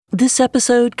This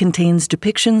episode contains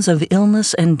depictions of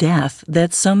illness and death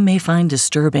that some may find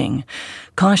disturbing.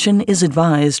 Caution is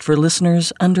advised for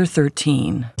listeners under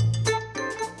 13.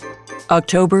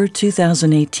 October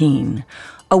 2018.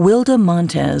 Awilda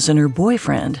Montes and her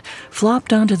boyfriend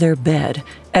flopped onto their bed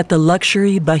at the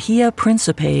luxury Bahia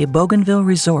Principe Bougainville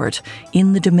Resort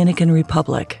in the Dominican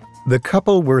Republic. The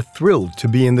couple were thrilled to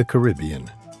be in the Caribbean,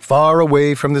 far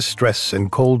away from the stress and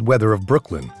cold weather of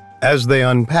Brooklyn. As they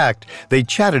unpacked, they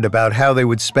chatted about how they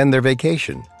would spend their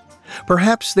vacation.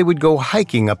 Perhaps they would go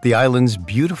hiking up the island's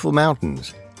beautiful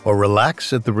mountains or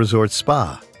relax at the resort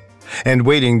spa. And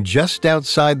waiting just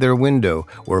outside their window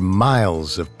were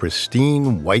miles of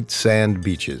pristine white sand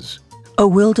beaches.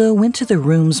 Awilda went to the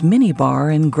room's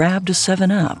minibar and grabbed a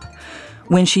 7-Up.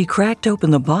 When she cracked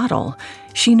open the bottle,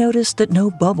 she noticed that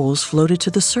no bubbles floated to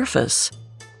the surface.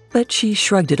 But she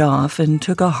shrugged it off and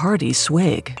took a hearty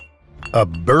swig. A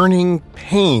burning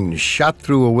pain shot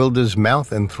through Awilda's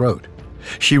mouth and throat.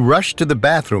 She rushed to the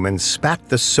bathroom and spat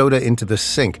the soda into the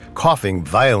sink, coughing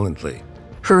violently.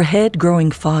 Her head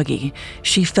growing foggy,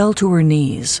 she fell to her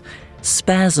knees.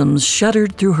 Spasms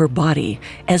shuddered through her body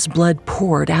as blood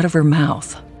poured out of her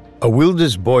mouth.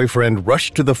 Awilda's boyfriend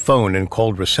rushed to the phone and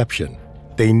called reception.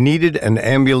 They needed an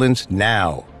ambulance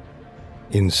now.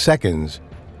 In seconds,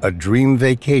 a dream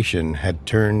vacation had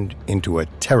turned into a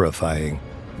terrifying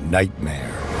nightmare.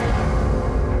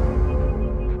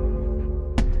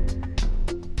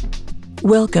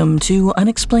 Welcome to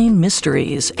Unexplained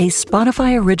Mysteries, a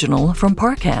Spotify original from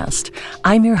Parcast.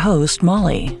 I'm your host,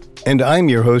 Molly. And I'm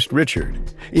your host,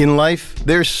 Richard. In life,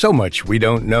 there's so much we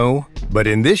don't know, but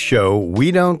in this show, we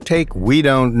don't take "we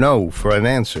don't know" for an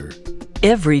answer.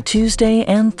 Every Tuesday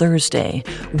and Thursday,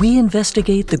 we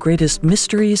investigate the greatest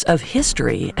mysteries of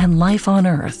history and life on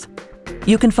Earth.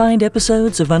 You can find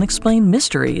episodes of Unexplained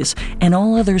Mysteries and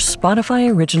all other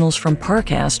Spotify originals from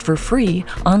Parcast for free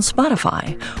on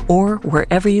Spotify or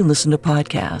wherever you listen to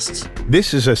podcasts.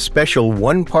 This is a special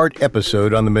one-part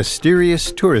episode on the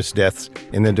mysterious tourist deaths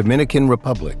in the Dominican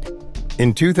Republic.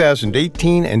 In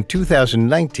 2018 and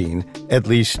 2019, at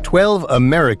least 12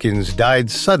 Americans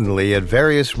died suddenly at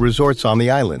various resorts on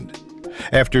the island.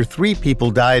 After 3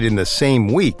 people died in the same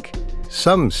week,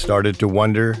 some started to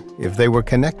wonder if they were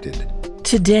connected.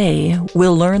 Today,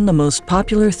 we'll learn the most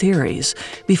popular theories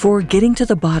before getting to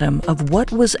the bottom of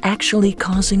what was actually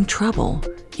causing trouble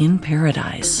in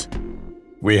paradise.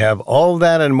 We have all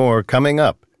that and more coming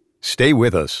up. Stay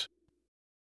with us.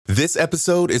 This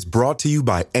episode is brought to you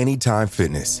by Anytime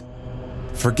Fitness.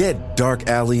 Forget dark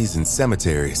alleys and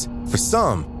cemeteries. For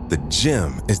some, the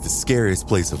gym is the scariest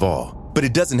place of all, but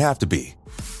it doesn't have to be.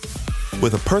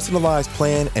 With a personalized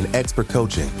plan and expert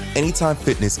coaching, Anytime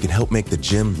Fitness can help make the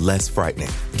gym less frightening.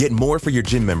 Get more for your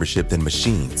gym membership than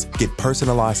machines. Get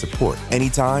personalized support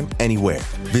anytime, anywhere.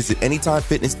 Visit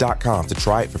AnytimeFitness.com to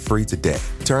try it for free today.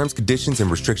 Terms, conditions, and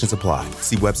restrictions apply.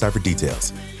 See website for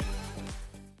details.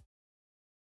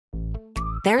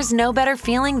 There's no better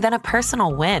feeling than a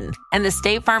personal win, and the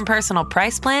State Farm Personal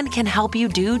Price Plan can help you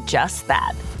do just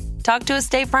that. Talk to a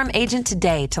State Farm agent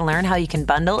today to learn how you can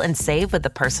bundle and save with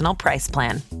the Personal Price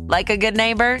Plan. Like a good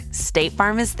neighbor, State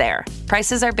Farm is there.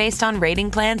 Prices are based on rating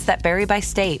plans that vary by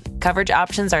state. Coverage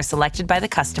options are selected by the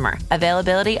customer.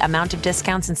 Availability, amount of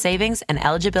discounts and savings, and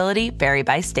eligibility vary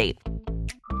by state.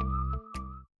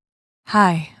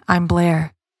 Hi, I'm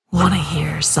Blair. Want to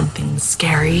hear something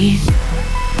scary?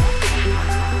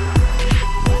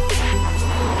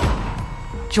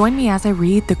 Join me as I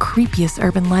read the creepiest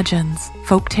urban legends,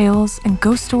 folktales, and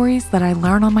ghost stories that I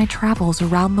learn on my travels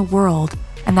around the world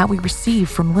and that we receive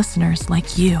from listeners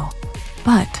like you.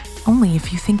 But only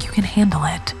if you think you can handle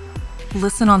it.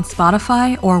 Listen on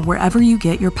Spotify or wherever you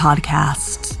get your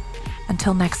podcasts.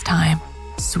 Until next time,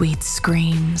 sweet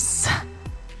screams.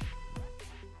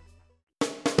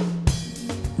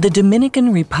 The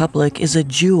Dominican Republic is a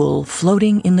jewel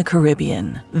floating in the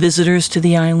Caribbean. Visitors to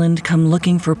the island come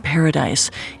looking for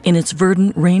paradise in its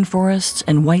verdant rainforests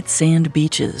and white sand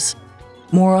beaches.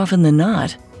 More often than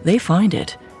not, they find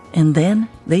it, and then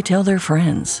they tell their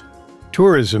friends.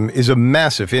 Tourism is a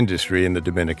massive industry in the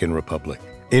Dominican Republic.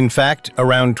 In fact,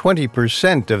 around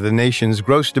 20% of the nation's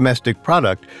gross domestic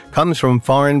product comes from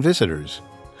foreign visitors.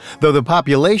 Though the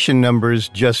population numbers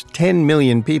just 10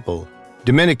 million people,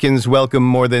 Dominicans welcome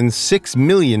more than 6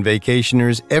 million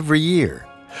vacationers every year.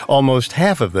 Almost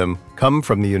half of them come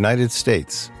from the United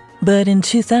States. But in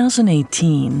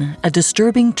 2018, a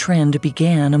disturbing trend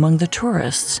began among the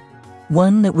tourists,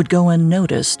 one that would go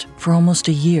unnoticed for almost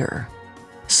a year.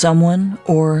 Someone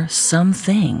or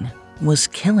something was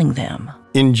killing them.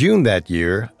 In June that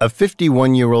year, a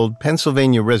 51-year-old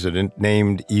Pennsylvania resident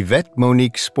named Yvette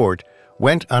Monique Sport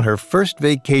went on her first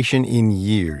vacation in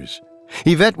years.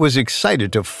 Yvette was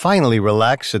excited to finally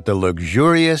relax at the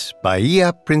luxurious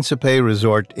Bahia Principe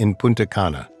resort in Punta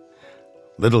Cana.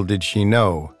 Little did she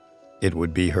know, it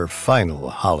would be her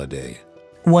final holiday.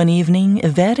 One evening,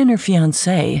 Yvette and her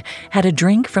fiancé had a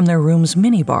drink from their room's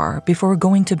minibar before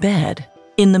going to bed.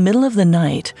 In the middle of the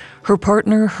night, her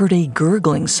partner heard a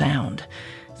gurgling sound.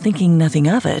 Thinking nothing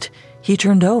of it, he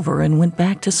turned over and went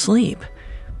back to sleep.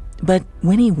 But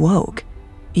when he woke,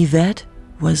 Yvette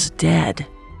was dead.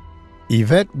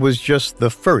 Yvette was just the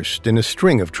first in a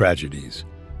string of tragedies.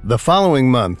 The following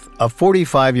month, a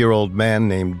 45-year-old man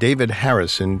named David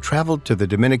Harrison traveled to the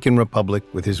Dominican Republic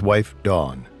with his wife,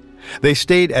 Dawn. They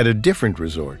stayed at a different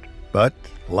resort, but,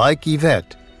 like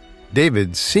Yvette,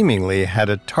 David seemingly had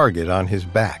a target on his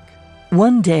back.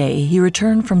 One day, he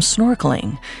returned from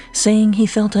snorkeling, saying he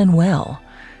felt unwell.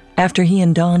 After he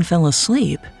and Dawn fell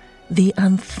asleep, the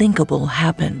unthinkable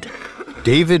happened.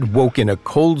 David woke in a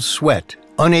cold sweat,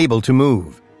 unable to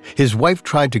move. His wife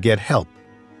tried to get help,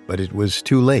 but it was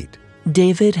too late.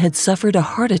 David had suffered a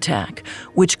heart attack,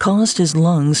 which caused his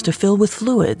lungs to fill with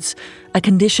fluids, a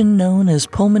condition known as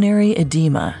pulmonary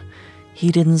edema.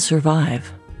 He didn't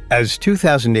survive. As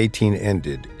 2018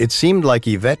 ended, it seemed like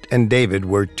Yvette and David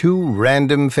were two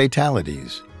random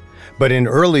fatalities. But in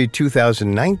early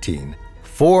 2019,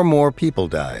 4 more people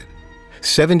died.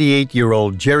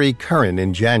 78-year-old Jerry Curran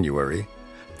in January,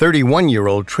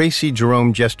 31-year-old Tracy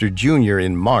Jerome Jester Jr.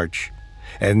 in March,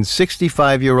 and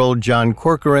 65-year-old John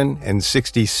Corcoran and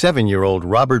 67-year-old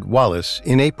Robert Wallace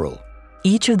in April.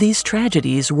 Each of these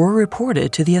tragedies were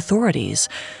reported to the authorities,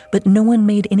 but no one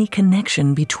made any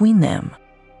connection between them.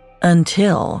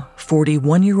 Until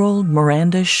 41-year-old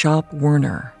Miranda Shop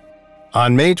Werner.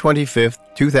 On May 25,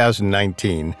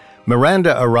 2019,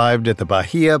 Miranda arrived at the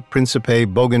Bahia Principe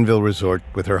Bougainville Resort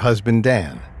with her husband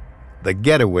Dan. The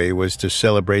getaway was to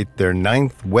celebrate their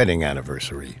 9th wedding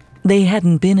anniversary. They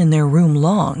hadn't been in their room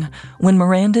long when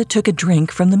Miranda took a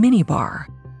drink from the minibar.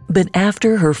 But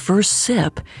after her first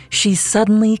sip, she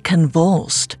suddenly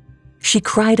convulsed. She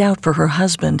cried out for her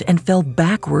husband and fell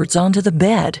backwards onto the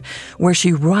bed, where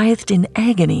she writhed in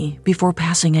agony before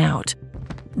passing out.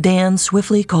 Dan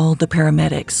swiftly called the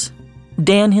paramedics.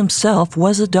 Dan himself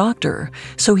was a doctor,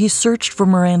 so he searched for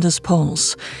Miranda's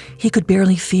pulse. He could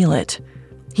barely feel it.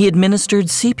 He administered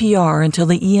CPR until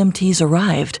the EMTs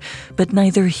arrived, but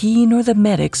neither he nor the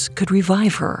medics could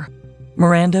revive her.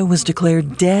 Miranda was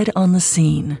declared dead on the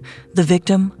scene, the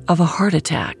victim of a heart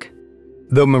attack.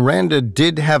 Though Miranda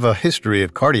did have a history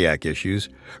of cardiac issues,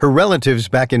 her relatives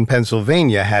back in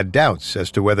Pennsylvania had doubts as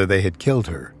to whether they had killed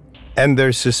her. And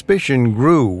their suspicion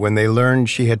grew when they learned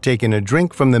she had taken a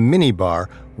drink from the minibar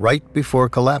right before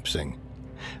collapsing.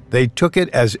 They took it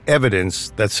as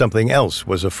evidence that something else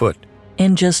was afoot.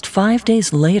 And just 5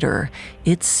 days later,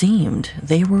 it seemed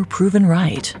they were proven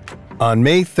right. On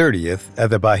May 30th, at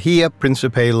the Bahia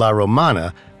Principe La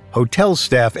Romana, hotel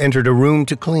staff entered a room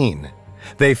to clean.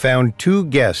 They found 2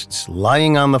 guests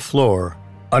lying on the floor,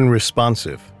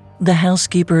 unresponsive. The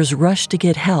housekeepers rushed to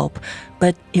get help,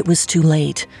 but it was too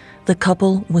late. The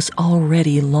couple was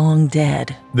already long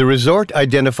dead. The resort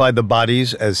identified the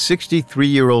bodies as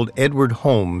 63-year-old Edward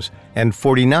Holmes and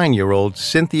 49-year-old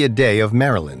Cynthia Day of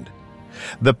Maryland.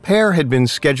 The pair had been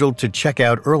scheduled to check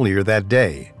out earlier that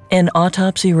day. An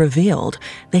autopsy revealed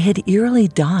they had eerily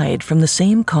died from the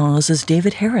same cause as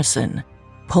David Harrison,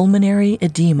 pulmonary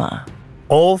edema.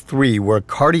 All 3 were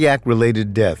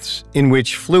cardiac-related deaths in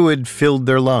which fluid filled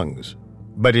their lungs.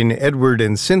 But in Edward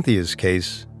and Cynthia's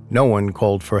case, no one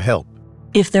called for help.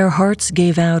 If their hearts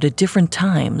gave out at different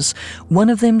times, one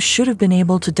of them should have been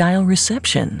able to dial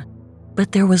reception.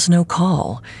 But there was no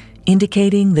call,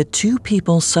 indicating that 2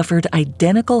 people suffered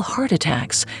identical heart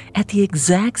attacks at the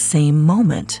exact same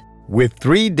moment. With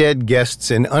 3 dead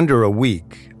guests in under a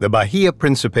week, the Bahia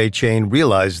Principe chain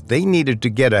realized they needed to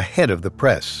get ahead of the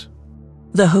press.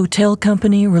 The hotel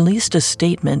company released a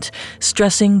statement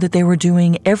stressing that they were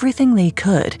doing everything they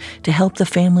could to help the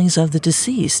families of the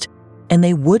deceased, and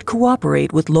they would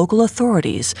cooperate with local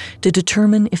authorities to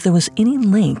determine if there was any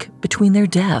link between their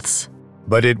deaths.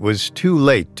 But it was too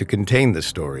late to contain the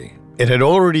story. It had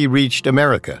already reached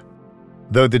America.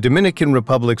 Though the Dominican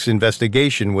Republic's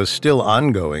investigation was still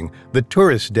ongoing, the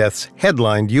tourist deaths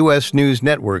headlined U.S. news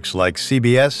networks like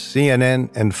CBS,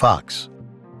 CNN, and Fox.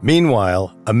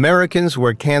 Meanwhile, Americans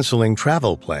were canceling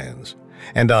travel plans,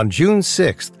 and on June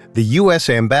 6th, the U.S.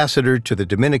 ambassador to the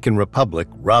Dominican Republic,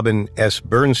 Robin S.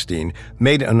 Bernstein,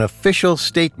 made an official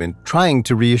statement trying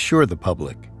to reassure the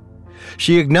public.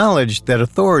 She acknowledged that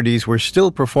authorities were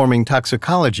still performing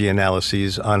toxicology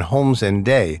analyses on Holmes and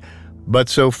Day, but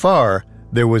so far,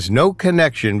 There was no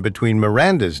connection between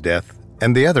Miranda's death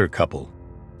and the other couple.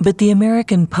 But the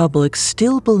American public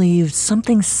still believed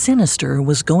something sinister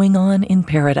was going on in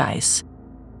Paradise.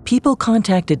 People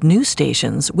contacted news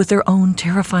stations with their own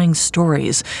terrifying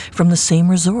stories from the same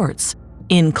resorts,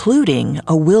 including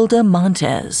Awilda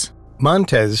Montes.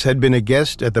 Montes had been a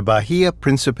guest at the Bahia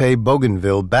Principe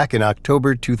Bougainville back in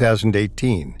October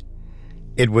 2018.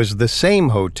 It was the same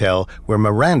hotel where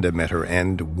Miranda met her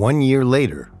end 1 year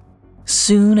later.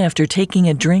 Soon after taking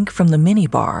a drink from the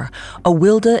minibar,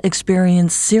 Awilda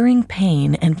experienced searing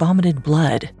pain and vomited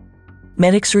blood.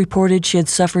 Medics reported she had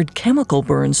suffered chemical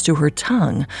burns to her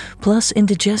tongue, plus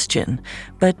indigestion,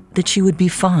 but that she would be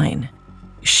fine.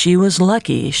 She was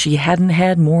lucky she hadn't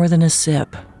had more than a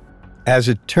sip. As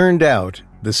it turned out,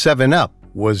 the 7-Up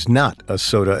was not a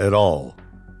soda at all.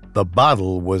 The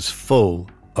bottle was full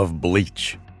of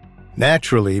bleach.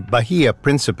 Naturally, Bahia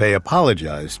Principe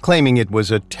apologized, claiming it was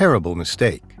a terrible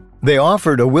mistake. They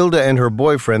offered Awilda and her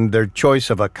boyfriend their choice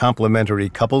of a complimentary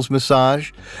couples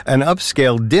massage, an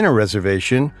upscale dinner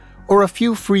reservation, or a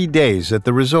few free days at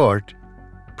the resort,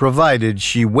 provided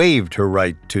she waived her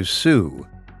right to sue.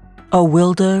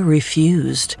 Awilda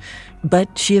refused,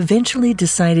 but she eventually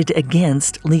decided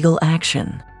against legal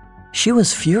action. She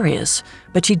was furious,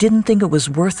 but she didn't think it was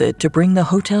worth it to bring the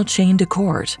hotel chain to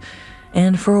court.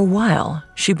 And for a while,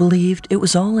 she believed it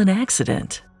was all an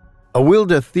accident.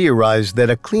 Awilda theorized that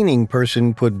a cleaning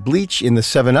person put bleach in the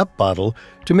 7-Up bottle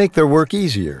to make their work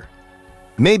easier.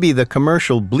 Maybe the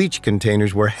commercial bleach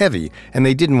containers were heavy and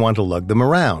they didn't want to lug them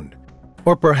around.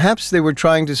 Or perhaps they were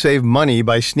trying to save money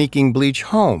by sneaking bleach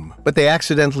home, but they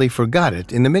accidentally forgot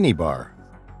it in the minibar.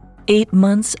 8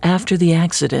 months after the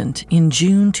accident, in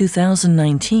June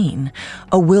 2019,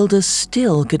 Awilda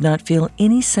still could not feel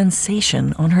any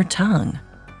sensation on her tongue.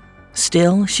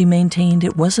 Still, she maintained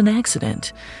it was an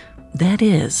accident. That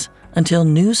is, until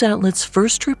news outlets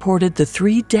first reported the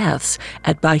 3 deaths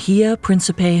at Bahia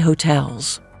Principe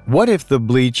hotels. What if the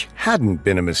bleach hadn't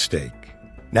been a mistake?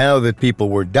 Now that people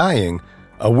were dying,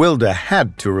 Awilda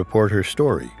had to report her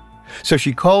story. So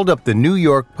she called up the New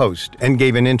York Post and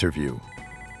gave an interview.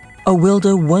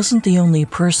 Awilda wasn't the only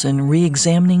person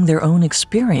re-examining their own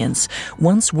experience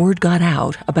once word got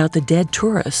out about the dead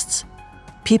tourists.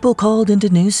 People called into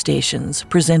news stations,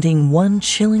 presenting one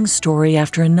chilling story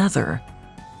after another.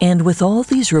 And with all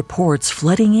these reports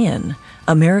flooding in,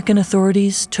 American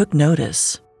authorities took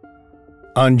notice.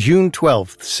 On June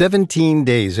 12th, 17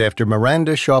 days after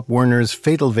Miranda Sharp Werner's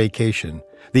fatal vacation,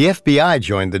 the FBI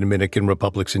joined the Dominican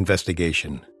Republic's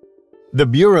investigation. The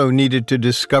Bureau needed to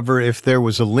discover if there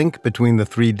was a link between the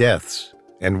 3 deaths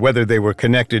and whether they were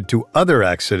connected to other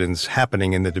accidents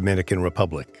happening in the Dominican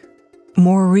Republic.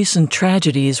 More recent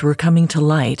tragedies were coming to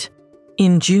light.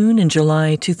 In June and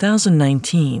July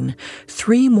 2019,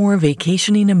 3 more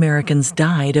vacationing Americans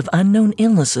died of unknown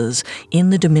illnesses in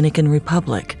the Dominican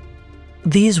Republic.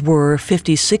 These were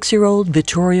 56-year-old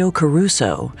Vittorio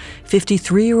Caruso,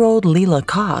 53-year-old Leila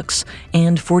Cox,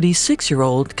 and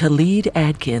 46-year-old Khalid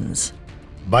Adkins.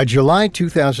 By July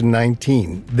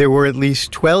 2019, there were at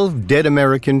least 12 dead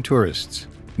American tourists.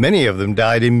 Many of them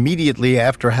died immediately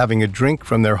after having a drink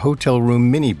from their hotel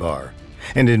room minibar,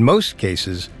 and in most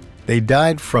cases, they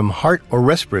died from heart or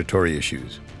respiratory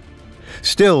issues.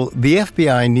 Still, the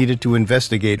FBI needed to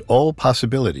investigate all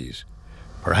possibilities.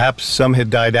 Perhaps some had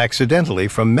died accidentally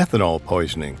from methanol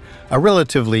poisoning, a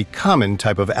relatively common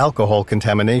type of alcohol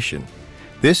contamination.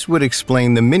 This would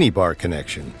explain the minibar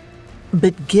connection.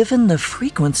 But given the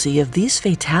frequency of these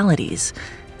fatalities,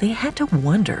 they had to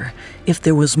wonder if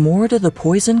there was more to the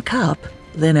poison cup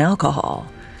than alcohol,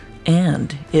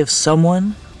 and if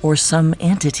someone or some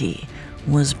entity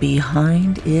was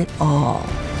behind it all.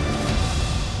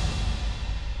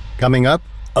 Coming up,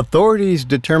 authorities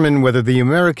determine whether the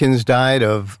Americans died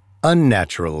of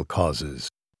unnatural causes.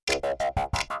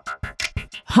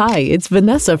 Hi, it's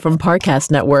Vanessa from Parcast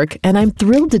Network, and I'm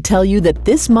thrilled to tell you that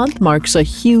this month marks a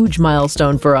huge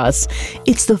milestone for us.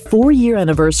 It's the 4-year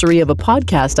anniversary of a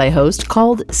podcast I host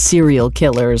called Serial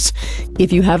Killers.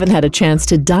 If you haven't had a chance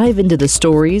to dive into the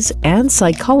stories and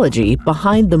psychology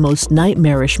behind the most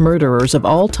nightmarish murderers of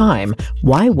all time,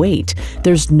 why wait?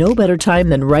 There's no better time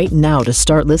than right now to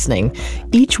start listening.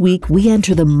 Each week, we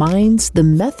enter the minds, the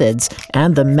methods,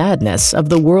 and the madness of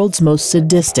the world's most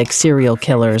sadistic serial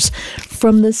killers.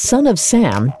 From the son of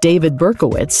Sam, David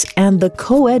Berkowitz, and the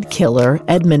co-ed killer,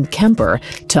 Edmund Kemper,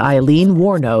 to Eileen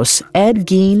Wuornos, Ed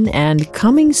Gein, and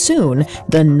coming soon,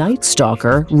 the Night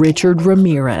Stalker, Richard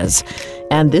Ramirez.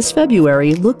 And this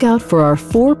February, look out for our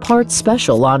 4-part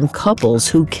special on couples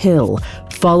who kill,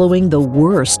 following the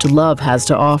worst love has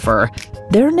to offer.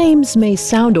 Their names may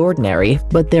sound ordinary,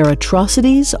 but their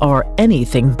atrocities are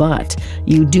anything but.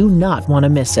 You do not want to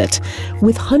miss it.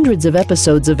 With hundreds of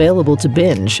episodes available to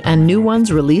binge and new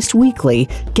ones released weekly,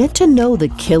 get to know the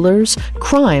killers,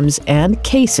 crimes, and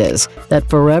cases that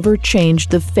forever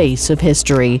changed the face of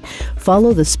history.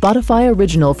 Follow the Spotify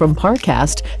original from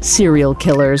Parcast, Serial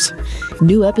Killers.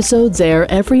 New episodes air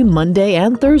every Monday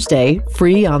and Thursday,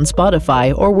 free on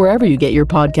Spotify or wherever you get your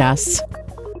podcasts.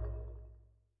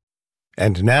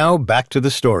 And now, back to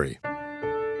the story.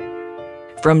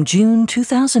 From June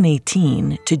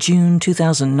 2018 to June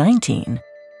 2019,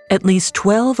 at least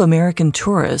 12 American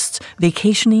tourists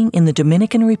vacationing in the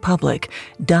Dominican Republic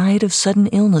died of sudden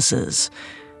illnesses.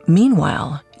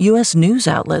 Meanwhile, U.S. news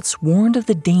outlets warned of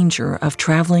the danger of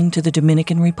traveling to the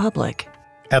Dominican Republic.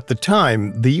 At the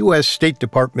time, the U.S. State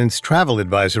Department's travel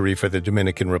advisory for the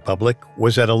Dominican Republic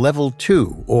was at a level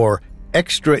 2, or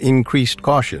extra increased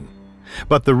caution.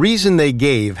 But the reason they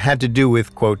gave had to do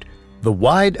with, quote, the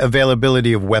wide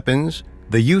availability of weapons,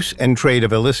 the use and trade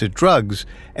of illicit drugs,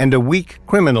 and a weak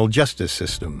criminal justice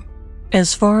system.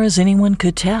 As far as anyone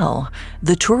could tell,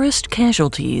 the tourist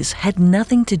casualties had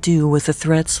nothing to do with the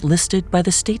threats listed by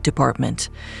the State Department.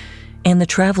 And the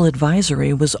travel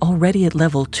advisory was already at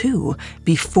level 2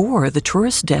 before the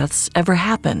tourist deaths ever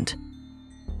happened.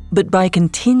 But by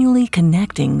continually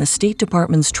connecting the State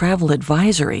Department's travel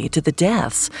advisory to the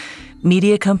deaths,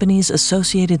 media companies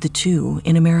associated the two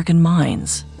in American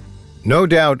minds. No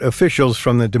doubt officials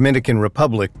from the Dominican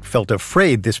Republic felt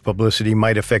afraid this publicity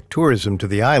might affect tourism to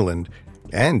the island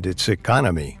and its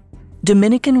economy.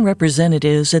 Dominican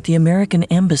representatives at the American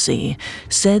Embassy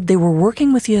said they were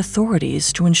working with the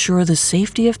authorities to ensure the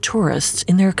safety of tourists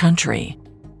in their country.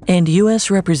 And U.S.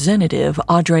 Representative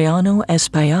Adriano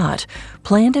Espaillat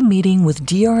planned a meeting with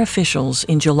DR officials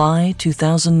in July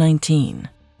 2019.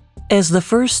 As the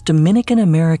first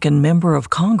Dominican-American member of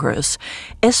Congress,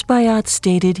 Espaillat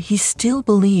stated he still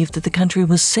believed that the country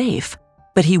was safe,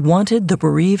 but he wanted the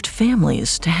bereaved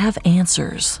families to have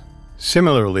answers.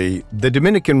 Similarly, the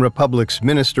Dominican Republic's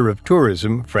Minister of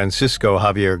Tourism, Francisco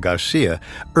Javier Garcia,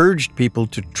 urged people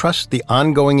to trust the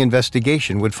ongoing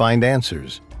investigation would find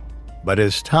answers. But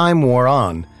as time wore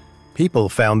on, people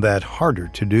found that harder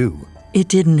to do. It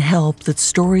didn't help that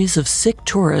stories of sick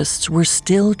tourists were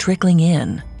still trickling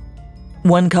in.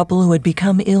 One couple who had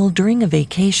become ill during a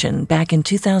vacation back in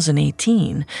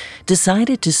 2018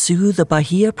 decided to sue the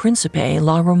Bahia Principe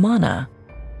La Romana.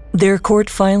 Their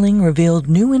court filing revealed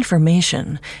new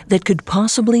information that could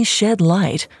possibly shed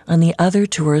light on the other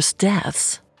tourist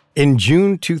deaths. In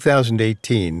June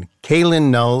 2018, Kaylin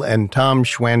Null and Tom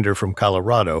Schwander from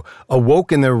Colorado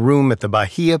awoke in their room at the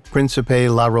Bahia Principe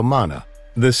La Romana,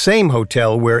 the same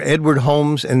hotel where Edward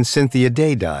Holmes and Cynthia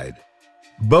Day died.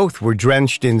 Both were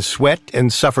drenched in sweat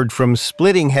and suffered from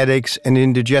splitting headaches and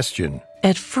indigestion.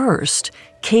 At first,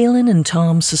 Kaylin and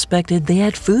Tom suspected they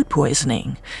had food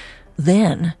poisoning.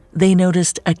 Then, they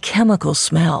noticed a chemical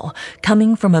smell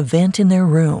coming from a vent in their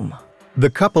room. The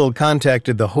couple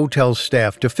contacted the hotel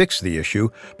staff to fix the issue,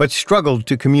 but struggled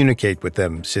to communicate with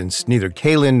them since neither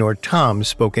Kaylin nor Tom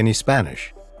spoke any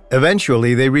Spanish.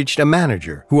 Eventually, they reached a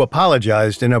manager who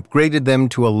apologized and upgraded them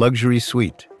to a luxury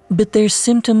suite. But their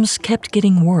symptoms kept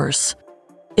getting worse.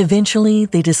 Eventually,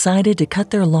 they decided to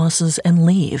cut their losses and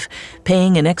leave,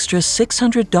 paying an extra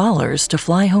 $600 to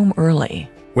fly home early.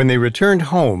 When they returned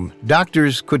home,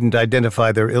 doctors couldn't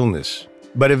identify their illness.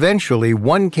 But eventually,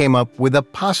 one came up with a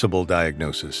possible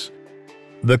diagnosis.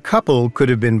 The couple could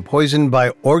have been poisoned by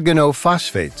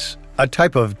organophosphates, a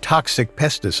type of toxic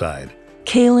pesticide.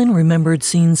 Kaylin remembered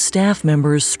seeing staff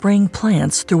members spraying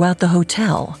plants throughout the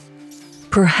hotel.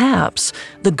 Perhaps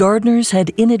the gardeners had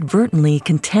inadvertently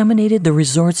contaminated the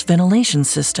resort's ventilation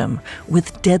system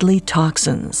with deadly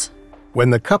toxins. When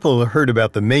the couple heard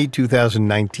about the May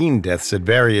 2019 deaths at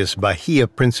various Bahia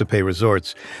Principe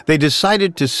resorts, they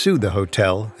decided to sue the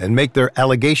hotel and make their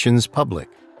allegations public.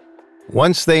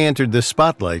 Once they entered the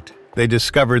spotlight, they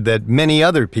discovered that many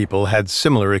other people had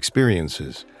similar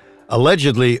experiences.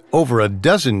 Allegedly, over a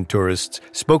dozen tourists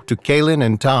spoke to Kaylin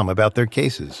and Tom about their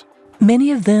cases.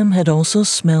 Many of them had also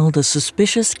smelled a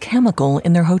suspicious chemical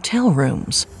in their hotel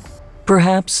rooms.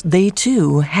 Perhaps they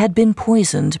too had been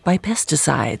poisoned by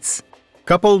pesticides.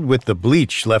 Coupled with the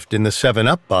bleach left in the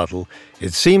 7-Up bottle,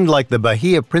 it seemed like the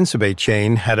Bahia Principe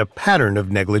chain had a pattern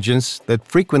of negligence that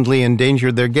frequently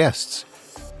endangered their guests.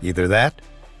 Either that,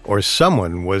 or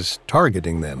someone was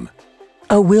targeting them.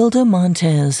 Awilda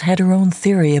Montez had her own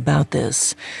theory about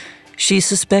this. She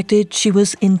suspected she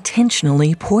was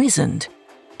intentionally poisoned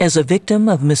as a victim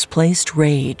of misplaced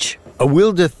rage.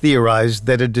 Awilda theorized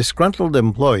that a disgruntled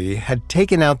employee had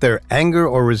taken out their anger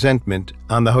or resentment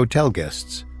on the hotel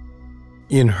guests.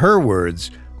 In her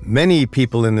words, many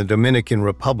people in the Dominican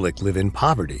Republic live in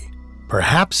poverty.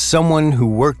 Perhaps someone who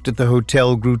worked at the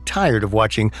hotel grew tired of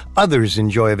watching others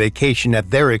enjoy a vacation at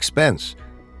their expense,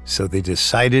 so they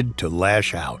decided to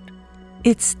lash out.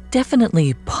 It's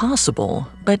definitely possible,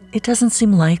 but it doesn't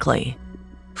seem likely.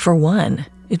 For one,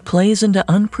 it plays into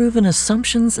unproven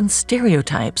assumptions and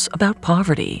stereotypes about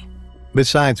poverty.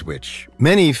 Besides which,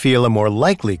 many feel a more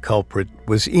likely culprit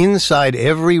was inside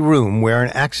every room where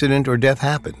an accident or death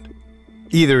happened.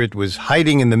 Either it was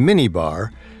hiding in the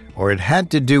minibar, or it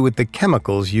had to do with the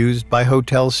chemicals used by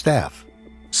hotel staff.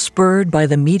 Spurred by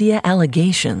the media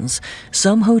allegations,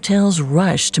 some hotels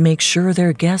rushed to make sure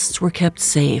their guests were kept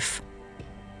safe.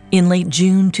 In late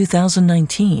June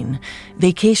 2019,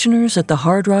 vacationers at the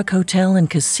Hard Rock Hotel and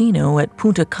Casino at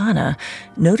Punta Cana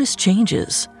noticed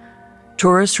changes.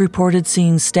 Tourists reported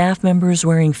seeing staff members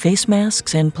wearing face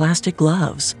masks and plastic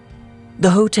gloves. The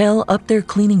hotel upped their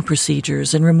cleaning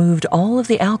procedures and removed all of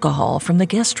the alcohol from the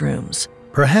guest rooms.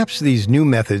 Perhaps these new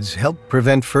methods help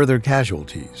prevent further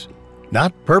casualties.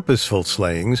 Not purposeful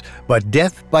slayings, but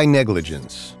death by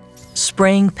negligence.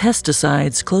 Spraying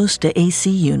pesticides close to AC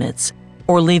units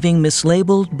or leaving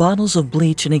mislabeled bottles of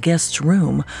bleach in a guest's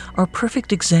room are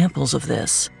perfect examples of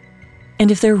this.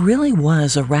 And if there really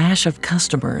was a rash of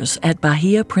customers at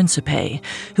Bahia Principe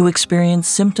who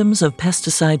experienced symptoms of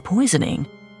pesticide poisoning,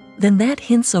 then that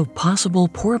hints of possible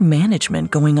poor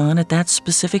management going on at that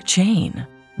specific chain.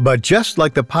 But just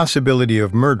like the possibility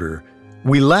of murder,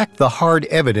 we lack the hard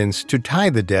evidence to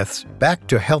tie the deaths back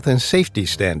to health and safety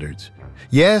standards.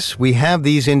 Yes, we have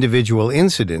these individual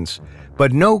incidents,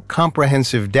 but no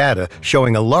comprehensive data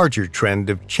showing a larger trend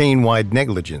of chain-wide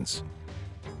negligence.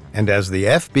 And as the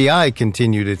FBI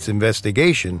continued its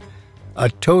investigation, a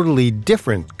totally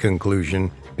different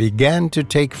conclusion began to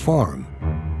take form.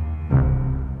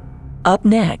 Up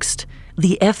next,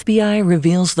 the FBI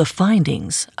reveals the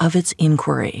findings of its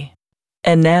inquiry.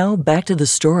 And now, back to the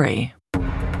story.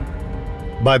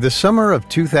 By the summer of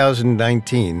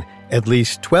 2019, at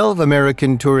least 12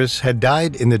 American tourists had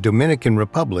died in the Dominican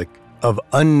Republic of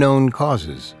unknown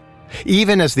causes.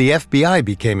 Even as the FBI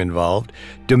became involved,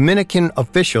 Dominican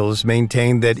officials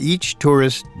maintained that each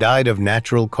tourist died of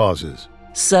natural causes.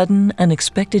 Sudden,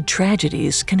 unexpected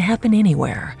tragedies can happen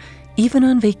anywhere, even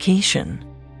on vacation.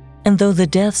 And though the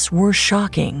deaths were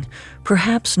shocking,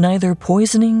 perhaps neither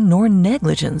poisoning nor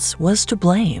negligence was to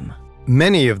blame.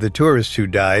 Many of the tourists who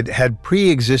died had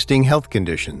pre-existing health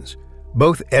conditions.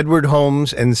 Both Edward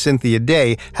Holmes and Cynthia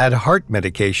Day had heart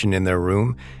medication in their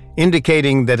room,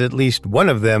 indicating that at least one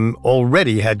of them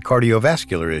already had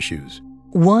cardiovascular issues.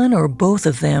 One or both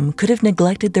of them could have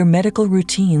neglected their medical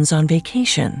routines on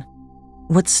vacation.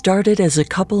 What started as a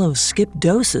couple of skipped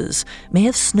doses may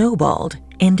have snowballed,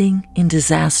 ending in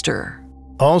disaster.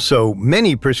 Also,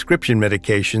 many prescription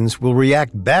medications will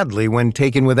react badly when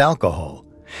taken with alcohol.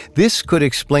 This could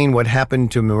explain what happened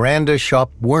to Miranda Schaap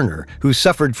Werner, who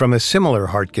suffered from a similar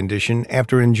heart condition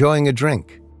after enjoying a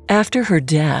drink. After her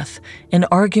death, an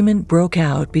argument broke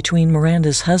out between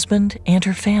Miranda's husband and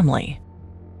her family.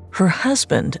 Her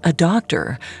husband, a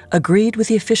doctor, agreed with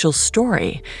the official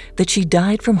story that she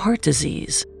died from heart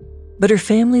disease, but her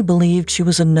family believed she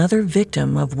was another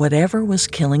victim of whatever was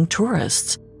killing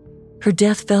tourists. Her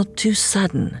death felt too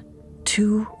sudden,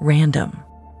 too random.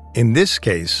 In this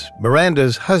case,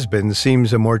 Miranda's husband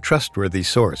seems a more trustworthy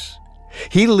source.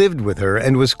 He lived with her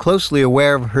and was closely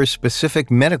aware of her specific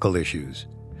medical issues.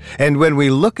 And when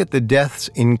we look at the deaths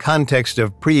in context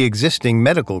of pre-existing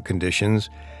medical conditions,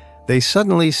 they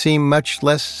suddenly seem much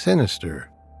less sinister.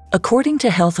 According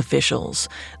to health officials,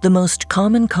 the most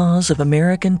common cause of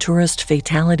American tourist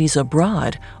fatalities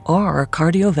abroad are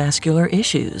cardiovascular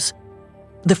issues.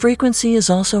 The frequency is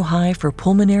also high for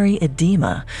pulmonary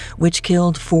edema, which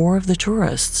killed 4 of the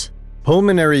tourists.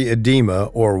 Pulmonary edema,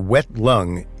 or wet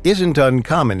lung, isn't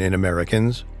uncommon in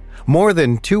Americans. More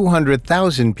than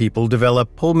 200,000 people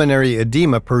develop pulmonary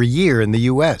edema per year in the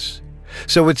U.S.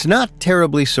 So it's not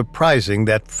terribly surprising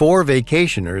that 4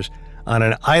 vacationers on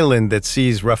an island that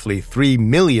sees roughly 3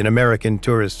 million American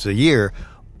tourists a year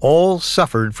all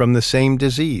suffered from the same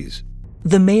disease.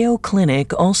 The Mayo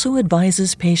Clinic also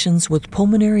advises patients with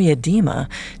pulmonary edema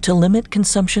to limit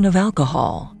consumption of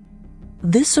alcohol.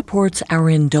 This supports our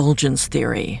indulgence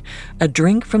theory. A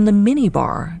drink from the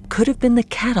minibar could have been the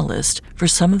catalyst for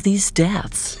some of these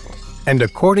deaths. And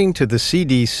according to the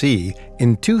CDC,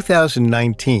 in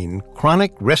 2019,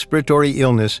 chronic respiratory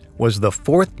illness was the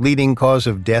 4th leading cause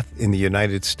of death in the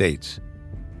United States.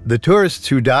 The tourists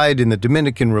who died in the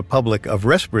Dominican Republic of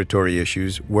respiratory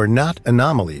issues were not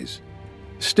anomalies.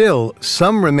 Still,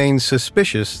 some remain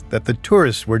suspicious that the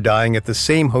tourists were dying at the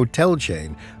same hotel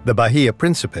chain, the Bahia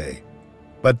Principe.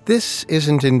 But this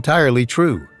isn't entirely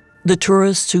true. The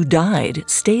tourists who died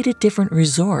stayed at different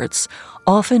resorts,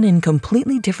 often in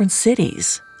completely different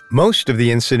cities. Most of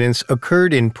the incidents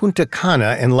occurred in Punta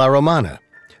Cana and La Romana.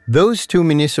 Those two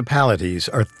municipalities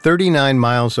are 39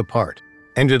 miles apart,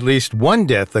 and at least one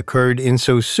death occurred in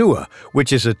Sosua,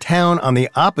 which is a town on the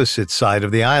opposite side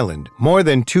of the island, more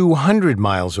than 200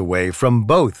 miles away from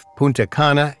both Punta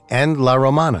Cana and La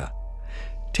Romana.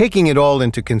 Taking it all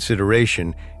into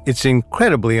consideration, it's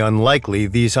incredibly unlikely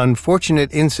these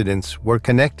unfortunate incidents were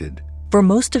connected. For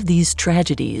most of these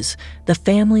tragedies, the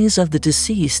families of the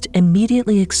deceased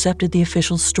immediately accepted the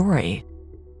official story.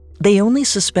 They only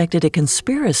suspected a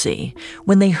conspiracy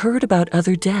when they heard about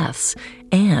other deaths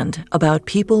and about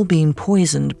people being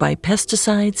poisoned by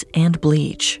pesticides and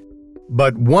bleach.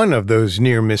 But one of those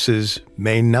near misses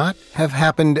may not have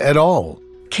happened at all.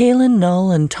 Kaylin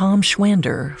Null and Tom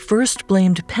Schwander first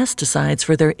blamed pesticides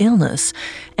for their illness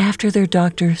after their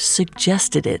doctor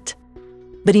suggested it.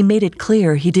 But he made it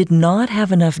clear he did not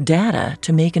have enough data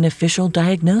to make an official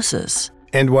diagnosis.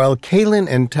 And while Kaylin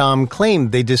and Tom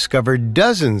claimed they discovered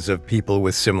dozens of people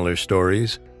with similar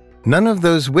stories, none of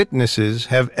those witnesses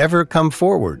have ever come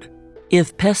forward.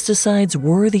 If pesticides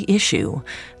were the issue,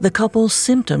 the couple's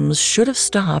symptoms should have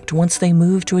stopped once they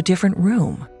moved to a different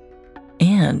room.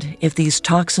 And if these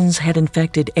toxins had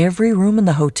infected every room in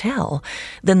the hotel,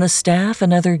 then the staff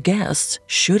and other guests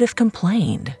should have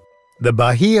complained. The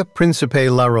Bahia Principe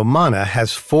La Romana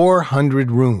has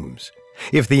 400 rooms.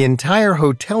 If the entire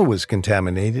hotel was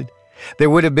contaminated, there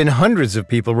would have been hundreds of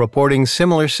people reporting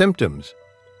similar symptoms.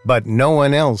 But no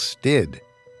one else did.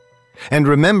 And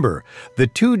remember, the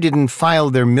two didn't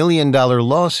file their $1 million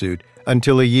lawsuit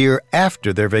until a year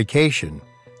after their vacation,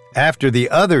 after the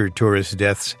other tourist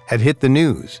deaths had hit the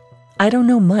news. I don't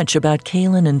know much about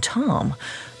Kaylin and Tom,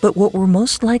 but what we're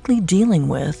most likely dealing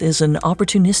with is an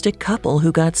opportunistic couple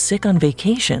who got sick on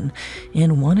vacation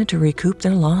and wanted to recoup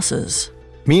their losses.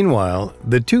 Meanwhile,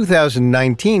 the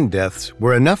 2019 deaths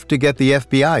were enough to get the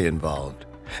FBI involved,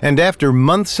 and after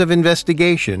months of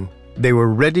investigation, they were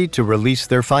ready to release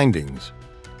their findings.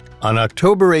 On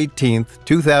October 18,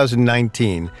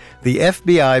 2019, the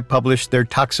FBI published their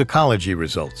toxicology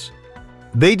results.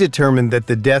 They determined that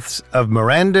the deaths of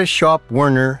Miranda Sharp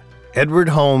Werner, Edward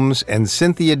Holmes, and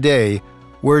Cynthia Day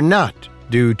were not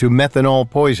due to methanol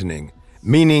poisoning,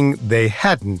 meaning they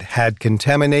hadn't had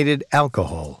contaminated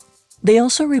alcohol. They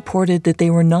also reported that they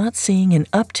were not seeing an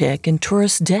uptick in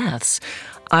tourist deaths,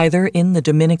 either in the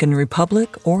Dominican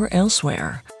Republic or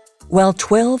elsewhere. While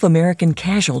 12 American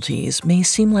casualties may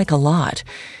seem like a lot,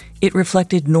 it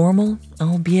reflected normal,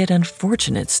 albeit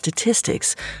unfortunate,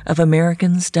 statistics of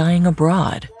Americans dying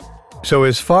abroad. So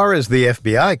as far as the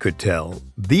FBI could tell,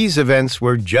 these events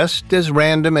were just as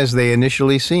random as they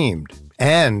initially seemed,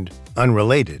 and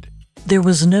unrelated. There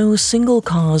was no single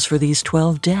cause for these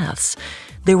 12 deaths.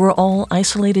 They were all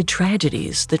isolated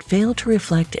tragedies that failed to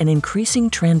reflect an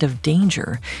increasing trend of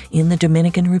danger in the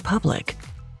Dominican Republic.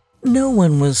 No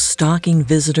one was stalking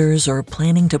visitors or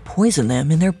planning to poison them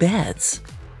in their beds.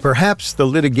 Perhaps the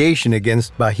litigation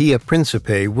against Bahia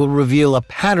Principe will reveal a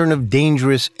pattern of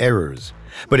dangerous errors.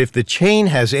 But if the chain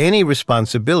has any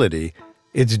responsibility,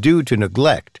 it's due to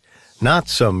neglect, not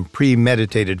some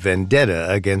premeditated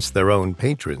vendetta against their own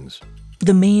patrons.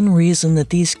 The main reason that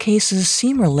these cases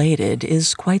seem related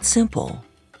is quite simple: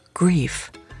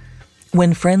 grief.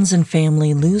 When friends and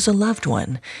family lose a loved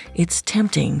one, it's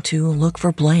tempting to look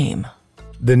for blame.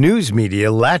 The news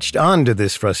media latched on to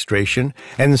this frustration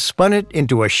and spun it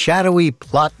into a shadowy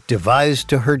plot devised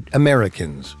to hurt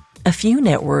Americans. A few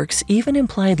networks even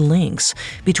implied links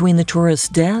between the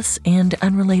tourist deaths and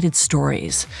unrelated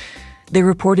stories. They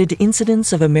reported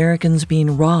incidents of Americans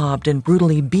being robbed and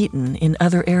brutally beaten in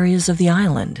other areas of the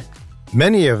island.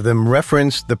 Many of them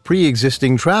referenced the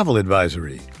pre-existing travel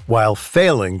advisory, while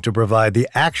failing to provide the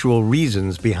actual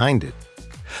reasons behind it.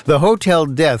 The hotel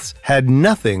deaths had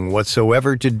nothing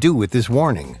whatsoever to do with this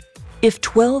warning. If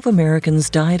 12 Americans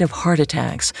died of heart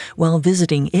attacks while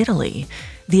visiting Italy,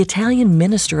 the Italian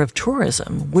Minister of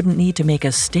Tourism wouldn't need to make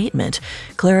a statement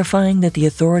clarifying that the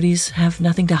authorities have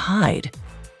nothing to hide.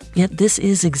 Yet this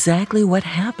is exactly what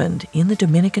happened in the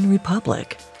Dominican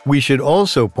Republic. We should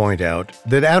also point out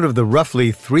that out of the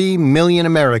roughly 3 million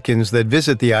Americans that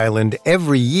visit the island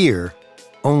every year,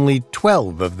 only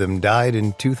 12 of them died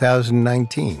in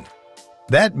 2019.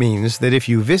 That means that if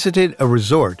you visited a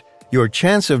resort, your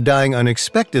chance of dying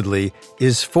unexpectedly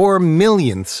is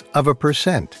 4/millionths of a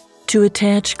percent. To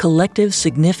attach collective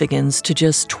significance to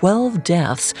just 12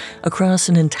 deaths across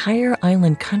an entire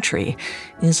island country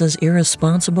is as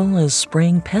irresponsible as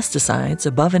spraying pesticides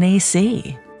above an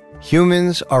AC.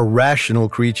 Humans are rational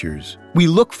creatures. We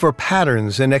look for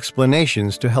patterns and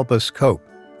explanations to help us cope.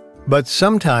 But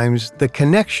sometimes the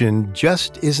connection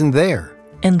just isn't there.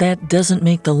 And that doesn't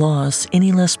make the loss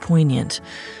any less poignant.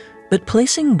 But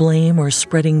placing blame or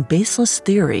spreading baseless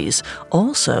theories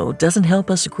also doesn't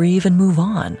help us grieve and move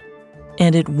on.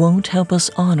 And it won't help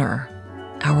us honor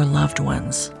our loved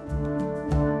ones.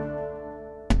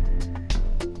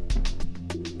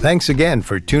 Thanks again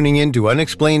for tuning in to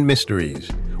Unexplained Mysteries.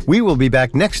 We will be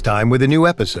back next time with a new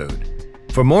episode.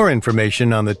 For more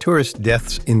information on the tourist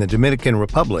deaths in the Dominican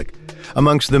Republic,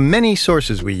 amongst the many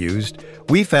sources we used,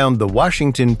 we found the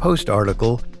Washington Post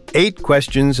article, 8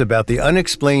 Questions About the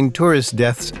Unexplained Tourist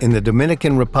Deaths in the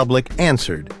Dominican Republic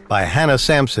Answered, by Hannah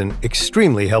Sampson,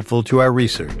 extremely helpful to our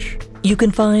research. You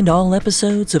can find all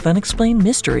episodes of Unexplained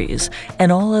Mysteries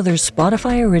and all other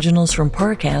Spotify originals from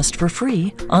Parcast for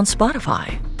free on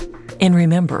Spotify. And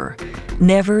remember,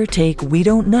 never take "we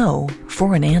don't know"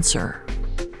 for an answer.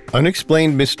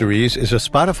 Unexplained Mysteries is a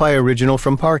Spotify original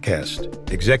from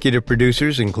Parcast. Executive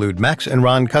producers include Max and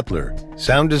Ron Cutler.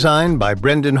 Sound design by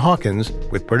Brendan Hawkins,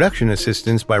 with production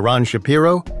assistance by Ron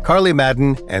Shapiro, Carly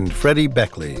Madden, and Freddie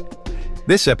Beckley.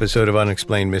 This episode of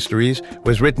Unexplained Mysteries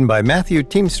was written by Matthew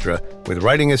Teamstra, with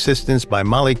writing assistance by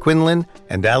Molly Quinlan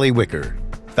and Ali Wicker.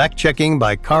 Fact-checking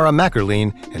by Cara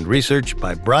Mackerline and research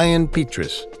by Brian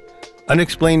Petrus.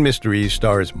 Unexplained Mysteries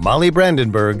stars Molly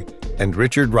Brandenburg and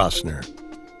Richard Rossner.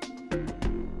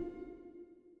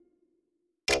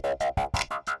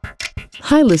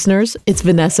 Hi, listeners. It's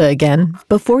Vanessa again.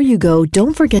 Before you go,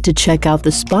 don't forget to check out the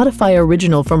Spotify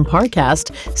original from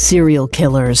Parcast, Serial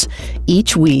Killers.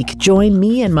 Each week, join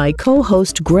me and my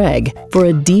co-host Greg for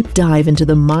a deep dive into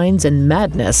the minds and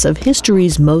madness of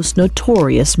history's most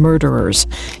notorious murderers.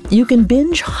 You can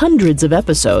binge hundreds of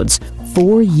episodes,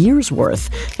 4 years worth,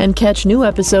 and catch new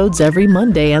episodes every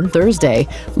Monday and Thursday.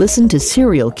 Listen to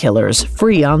Serial Killers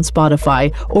free on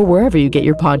Spotify or wherever you get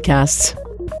your podcasts.